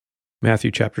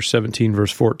Matthew chapter 17,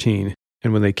 verse 14.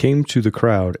 And when they came to the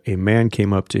crowd, a man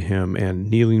came up to him and,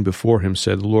 kneeling before him,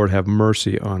 said, Lord, have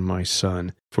mercy on my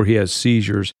son, for he has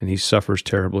seizures and he suffers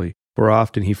terribly. For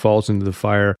often he falls into the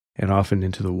fire and often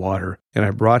into the water. And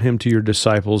I brought him to your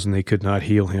disciples, and they could not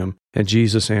heal him. And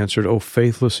Jesus answered, O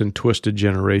faithless and twisted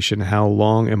generation, how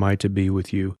long am I to be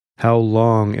with you? How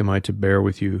long am I to bear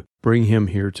with you? Bring him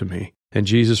here to me. And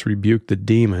Jesus rebuked the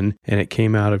demon, and it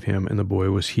came out of him, and the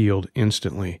boy was healed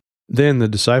instantly. Then the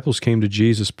disciples came to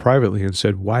Jesus privately and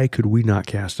said, Why could we not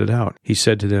cast it out? He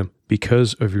said to them,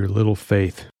 Because of your little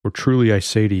faith. For truly I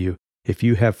say to you, if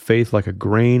you have faith like a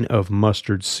grain of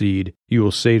mustard seed, you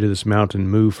will say to this mountain,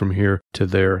 Move from here to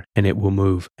there, and it will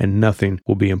move, and nothing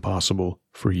will be impossible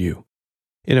for you.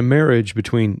 In a marriage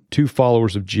between two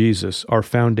followers of Jesus, our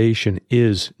foundation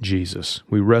is Jesus.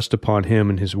 We rest upon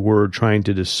him and his word, trying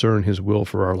to discern his will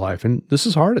for our life. And this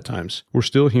is hard at times. We're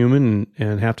still human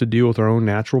and have to deal with our own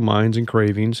natural minds and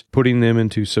cravings, putting them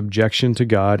into subjection to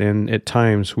God, and at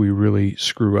times we really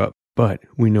screw up. But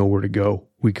we know where to go.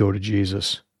 We go to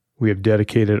Jesus. We have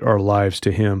dedicated our lives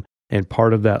to him, and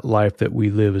part of that life that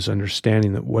we live is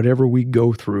understanding that whatever we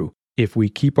go through, if we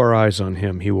keep our eyes on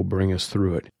him, he will bring us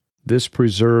through it. This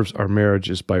preserves our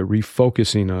marriages by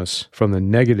refocusing us from the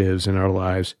negatives in our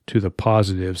lives to the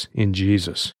positives in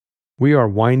Jesus. We are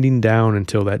winding down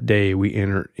until that day we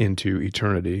enter into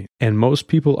eternity. And most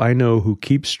people I know who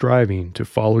keep striving to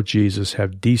follow Jesus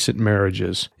have decent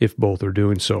marriages if both are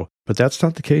doing so. But that's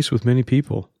not the case with many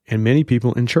people, and many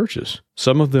people in churches.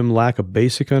 Some of them lack a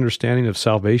basic understanding of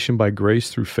salvation by grace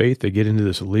through faith. They get into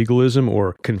this legalism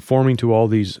or conforming to all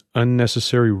these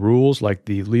unnecessary rules like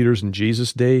the leaders in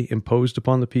Jesus' day imposed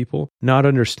upon the people, not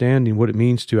understanding what it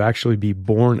means to actually be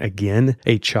born again,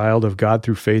 a child of God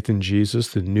through faith in Jesus,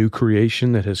 the new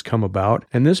creation that has come about.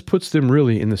 And this puts them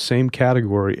really in the same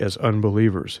category as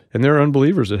unbelievers. And there are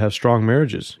unbelievers that have strong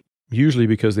marriages, usually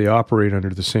because they operate under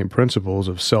the same principles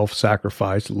of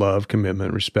self-sacrifice, love,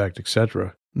 commitment, respect,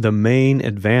 etc. The main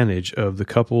advantage of the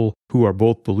couple who are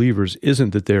both believers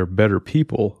isn't that they're better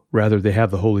people, rather they have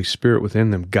the Holy Spirit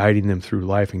within them guiding them through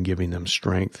life and giving them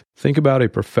strength. Think about a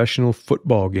professional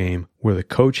football game where the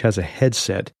coach has a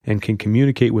headset and can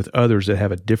communicate with others that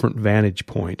have a different vantage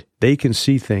point. They can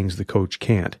see things the coach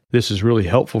can't. This is really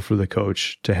helpful for the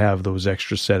coach to have those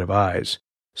extra set of eyes.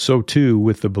 So too,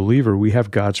 with the believer, we have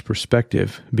God's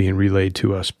perspective being relayed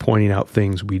to us, pointing out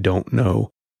things we don't know.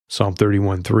 Psalm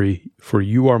 31:3, For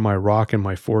you are my rock and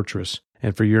my fortress,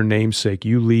 and for your name's sake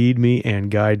you lead me and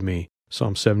guide me.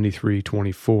 Psalm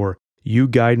 73:24, You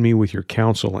guide me with your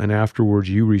counsel, and afterwards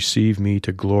you receive me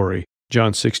to glory.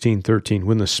 John 16:13,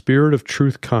 When the Spirit of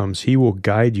truth comes, he will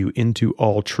guide you into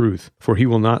all truth, for he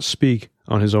will not speak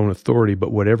on his own authority,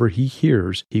 but whatever he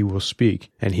hears, he will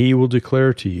speak, and he will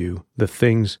declare to you the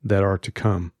things that are to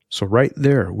come. So right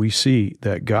there, we see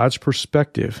that God's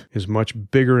perspective is much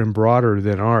bigger and broader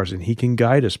than ours, and he can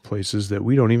guide us places that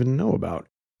we don't even know about.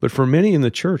 But for many in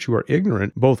the church who are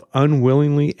ignorant, both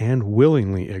unwillingly and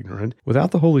willingly ignorant,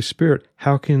 without the Holy Spirit,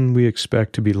 how can we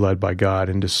expect to be led by God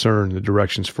and discern the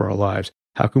directions for our lives?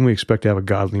 How can we expect to have a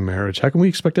godly marriage? How can we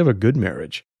expect to have a good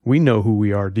marriage? We know who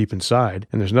we are deep inside,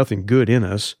 and there's nothing good in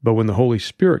us, but when the Holy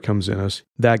Spirit comes in us,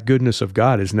 that goodness of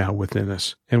God is now within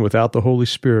us. And without the Holy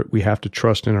Spirit, we have to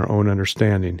trust in our own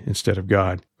understanding instead of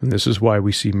God. And this is why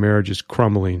we see marriages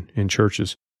crumbling in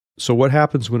churches. So what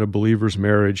happens when a believer's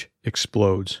marriage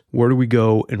explodes? Where do we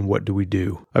go and what do we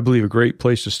do? I believe a great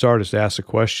place to start is to ask the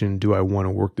question, do I want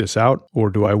to work this out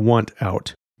or do I want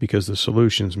out? Because the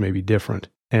solutions may be different.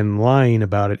 And lying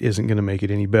about it isn't going to make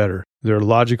it any better. There are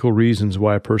logical reasons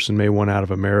why a person may want out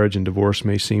of a marriage, and divorce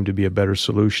may seem to be a better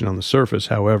solution on the surface.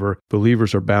 However,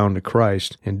 believers are bound to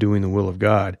Christ and doing the will of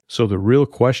God. So the real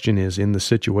question is, in the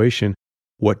situation,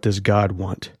 what does God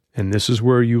want? And this is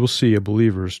where you will see a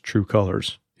believer's true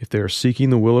colors. If they are seeking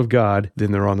the will of God,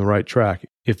 then they're on the right track.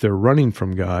 If they're running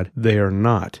from God, they are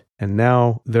not. And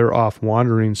now they're off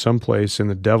wandering someplace, and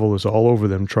the devil is all over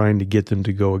them trying to get them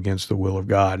to go against the will of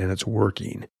God, and it's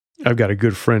working. I've got a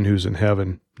good friend who's in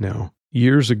heaven now.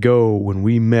 Years ago, when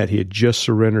we met, he had just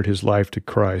surrendered his life to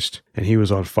Christ, and he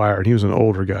was on fire, and he was an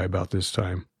older guy about this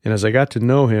time. And as I got to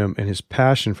know him and his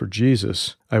passion for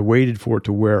Jesus, I waited for it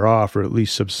to wear off or at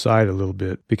least subside a little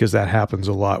bit, because that happens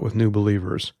a lot with new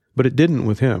believers. But it didn't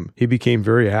with him. He became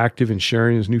very active in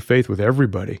sharing his new faith with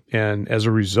everybody. And as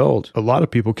a result, a lot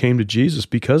of people came to Jesus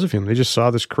because of him. They just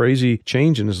saw this crazy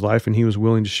change in his life, and he was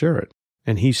willing to share it.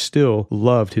 And he still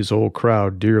loved his old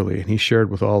crowd dearly, and he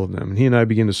shared with all of them. And he and I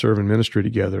began to serve in ministry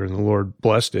together, and the Lord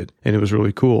blessed it, and it was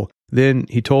really cool. Then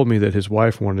he told me that his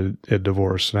wife wanted a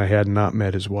divorce, and I had not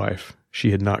met his wife.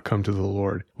 she had not come to the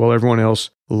Lord. While everyone else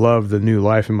loved the new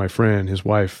life in my friend, his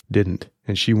wife didn't,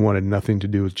 and she wanted nothing to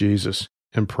do with Jesus.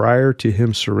 And prior to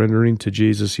him surrendering to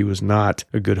Jesus, he was not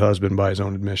a good husband by his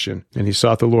own admission. And he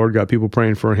sought the Lord, got people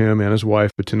praying for him and his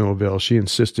wife, but to no avail. She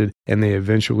insisted, and they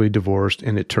eventually divorced,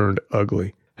 and it turned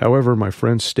ugly. However, my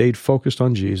friend stayed focused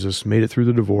on Jesus, made it through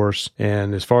the divorce,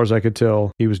 and as far as I could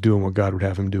tell, he was doing what God would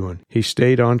have him doing. He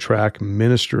stayed on track,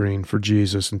 ministering for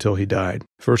Jesus until he died.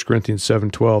 1 Corinthians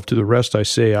 7:12, to the rest I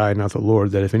say, I, not the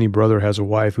Lord, that if any brother has a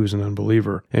wife who is an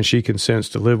unbeliever, and she consents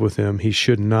to live with him, he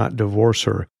should not divorce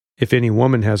her. If any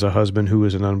woman has a husband who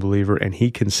is an unbeliever, and he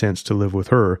consents to live with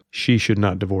her, she should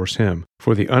not divorce him.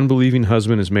 For the unbelieving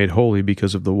husband is made holy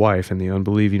because of the wife, and the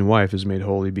unbelieving wife is made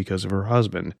holy because of her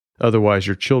husband. Otherwise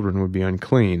your children would be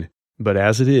unclean. But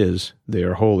as it is, they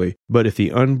are holy. But if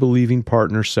the unbelieving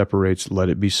partner separates, let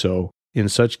it be so. In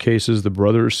such cases, the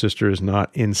brother or sister is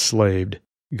not enslaved.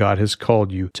 God has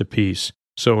called you to peace.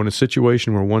 So in a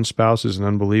situation where one spouse is an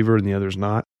unbeliever and the other is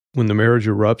not, when the marriage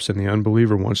erupts and the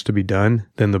unbeliever wants to be done,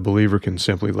 then the believer can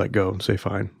simply let go and say,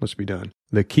 fine, let's be done.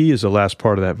 The key is the last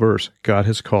part of that verse. God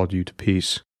has called you to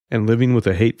peace. And living with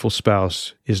a hateful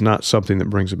spouse is not something that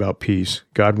brings about peace.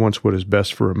 God wants what is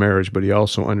best for a marriage, but he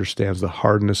also understands the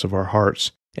hardness of our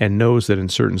hearts and knows that in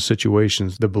certain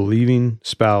situations, the believing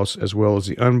spouse as well as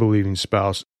the unbelieving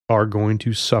spouse are going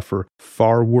to suffer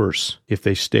far worse if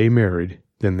they stay married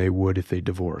than they would if they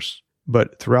divorce.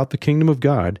 But throughout the kingdom of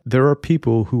God, there are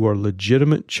people who are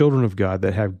legitimate children of God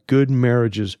that have good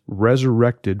marriages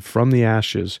resurrected from the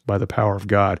ashes by the power of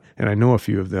God. And I know a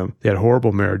few of them. They had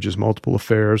horrible marriages, multiple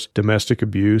affairs, domestic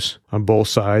abuse on both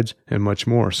sides, and much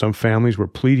more. Some families were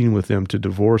pleading with them to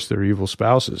divorce their evil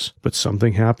spouses, but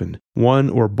something happened. One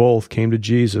or both came to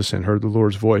Jesus and heard the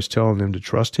Lord's voice telling them to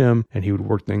trust him and he would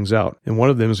work things out. And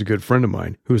one of them is a good friend of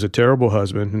mine who is a terrible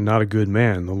husband and not a good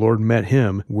man. The Lord met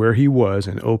him where he was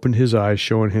and opened his eyes,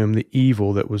 showing him the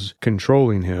evil that was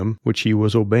controlling him, which he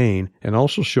was obeying, and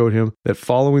also showed him that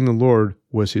following the Lord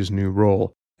was his new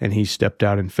role. And he stepped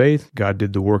out in faith. God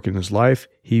did the work in his life.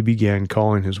 He began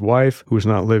calling his wife, who was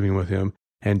not living with him,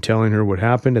 and telling her what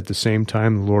happened. At the same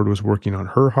time, the Lord was working on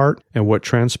her heart, and what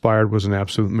transpired was an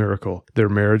absolute miracle. Their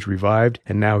marriage revived,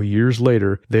 and now years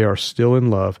later, they are still in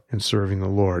love and serving the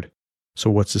Lord. So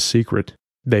what's the secret?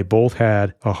 They both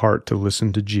had a heart to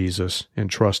listen to Jesus and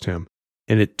trust him.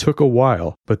 And it took a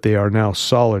while, but they are now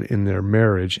solid in their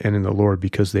marriage and in the Lord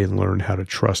because they learned how to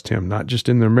trust him, not just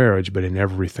in their marriage, but in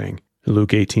everything. Luke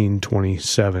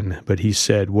 18:27, but he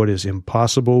said, what is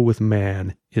impossible with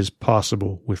man is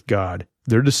possible with God.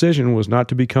 Their decision was not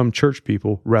to become church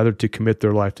people, rather to commit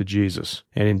their life to Jesus.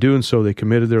 And in doing so, they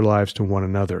committed their lives to one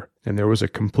another. And there was a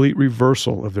complete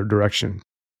reversal of their direction.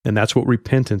 And that's what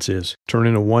repentance is,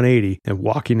 turning a 180 and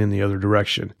walking in the other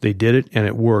direction. They did it, and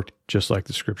it worked, just like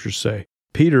the scriptures say.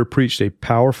 Peter preached a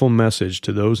powerful message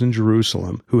to those in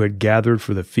Jerusalem who had gathered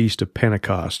for the Feast of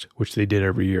Pentecost, which they did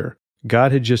every year.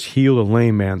 God had just healed a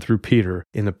lame man through Peter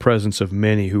in the presence of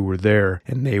many who were there,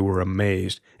 and they were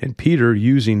amazed. And Peter,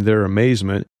 using their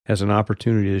amazement as an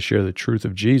opportunity to share the truth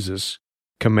of Jesus,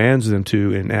 commands them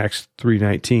to, in Acts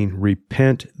 3:19,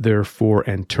 repent therefore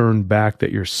and turn back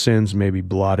that your sins may be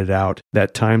blotted out,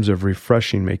 that times of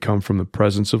refreshing may come from the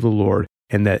presence of the Lord,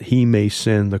 and that he may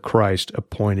send the Christ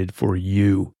appointed for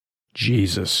you,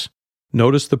 Jesus.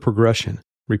 Notice the progression.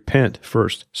 Repent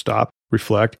first. Stop,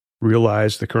 reflect,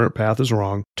 realize the current path is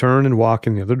wrong, turn and walk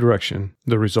in the other direction.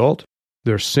 The result?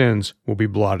 Their sins will be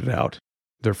blotted out.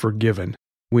 They're forgiven.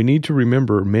 We need to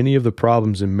remember many of the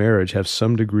problems in marriage have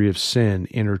some degree of sin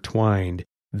intertwined.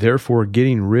 Therefore,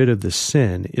 getting rid of the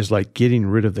sin is like getting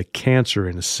rid of the cancer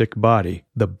in a sick body.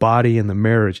 The body and the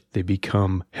marriage, they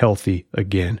become healthy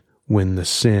again when the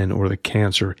sin or the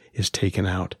cancer is taken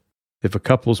out. If a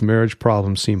couple's marriage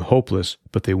problems seem hopeless,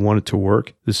 but they want it to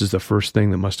work, this is the first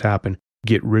thing that must happen.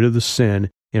 Get rid of the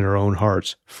sin in our own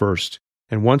hearts first.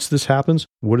 And once this happens,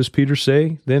 what does Peter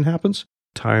say then happens?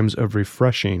 Times of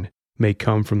refreshing may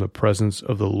come from the presence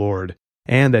of the Lord,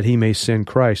 and that he may send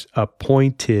Christ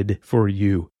appointed for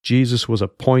you. Jesus was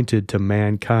appointed to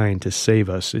mankind to save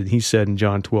us. And he said in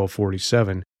John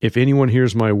 12:47, if anyone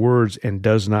hears my words and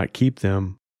does not keep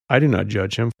them, I do not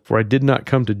judge him, for I did not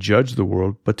come to judge the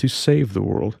world, but to save the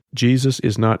world. Jesus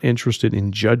is not interested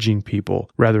in judging people,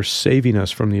 rather saving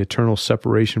us from the eternal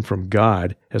separation from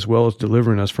God, as well as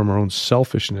delivering us from our own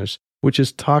selfishness which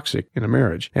is toxic in a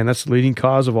marriage. And that's the leading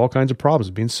cause of all kinds of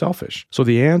problems, being selfish. So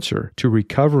the answer to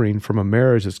recovering from a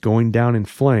marriage that's going down in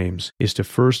flames is to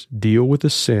first deal with the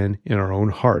sin in our own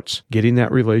hearts, getting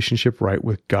that relationship right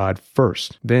with God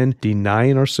first, then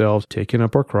denying ourselves, taking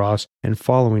up our cross, and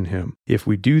following Him. If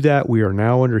we do that, we are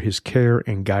now under His care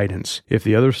and guidance. If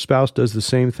the other spouse does the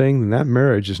same thing, then that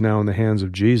marriage is now in the hands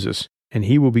of Jesus, and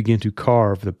He will begin to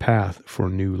carve the path for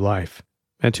new life.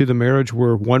 And to the marriage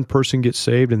where one person gets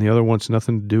saved and the other wants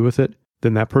nothing to do with it,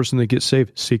 then that person that gets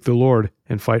saved, seek the Lord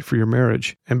and fight for your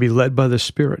marriage and be led by the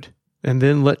Spirit. And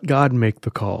then let God make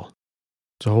the call.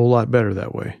 It's a whole lot better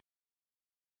that way.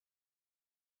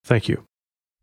 Thank you.